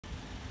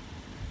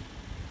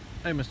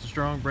Hey Mr.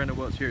 Strong, Brandon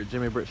Welch here at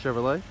Jimmy Britt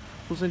Chevrolet.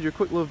 We'll send you a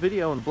quick little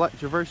video on the black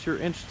Traverse you're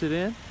interested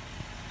in.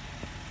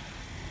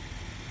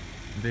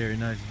 Very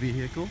nice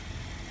vehicle.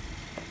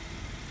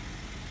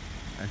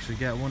 Actually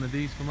got one of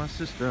these for my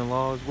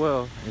sister-in-law as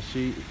well, and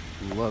she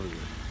loves it.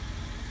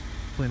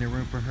 Plenty of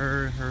room for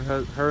her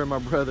and my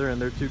brother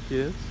and their 2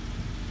 kids.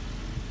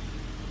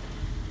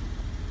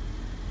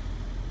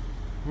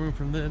 Room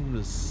for them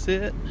to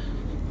sit.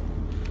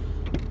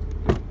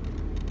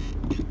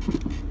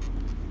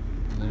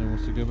 And then it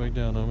wants to go back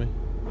down on me.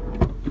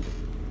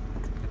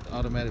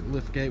 Automatic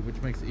lift gate,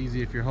 which makes it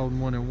easy if you're holding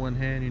one in one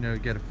hand, you know, you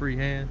got a free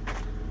hand.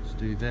 Just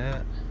do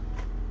that.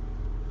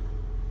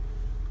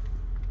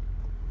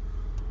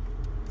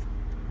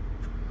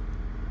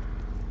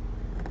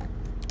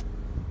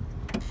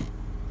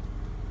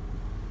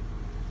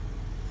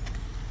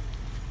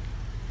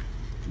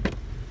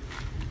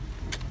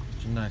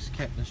 Some nice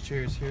captain's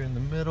chairs here in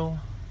the middle.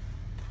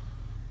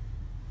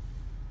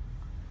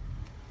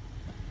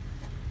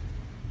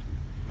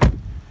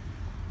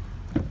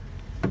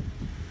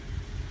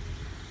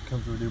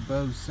 Comes with your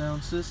Bose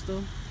sound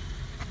system,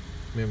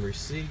 memory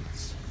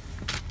seats,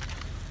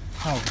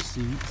 power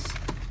seats,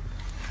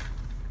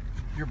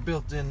 your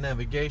built-in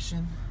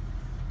navigation,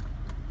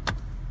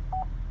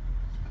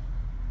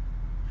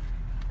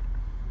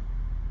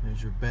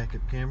 there's your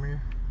backup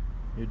camera,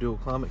 your dual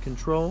climate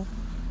control,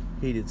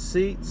 heated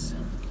seats,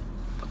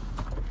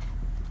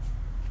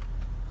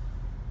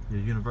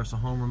 your universal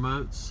home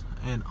remotes,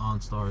 and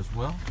OnStar as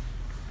well.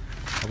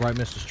 Alright,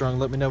 Mr. Strong,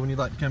 let me know when you'd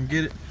like to come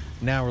get it,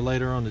 now or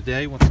later on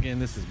today. Once again,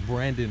 this is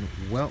Brandon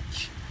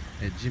Welch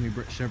at Jimmy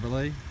Britt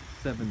Chevrolet,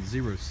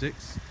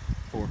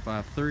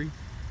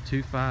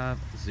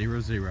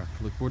 706-453-2500.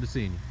 Look forward to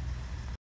seeing you.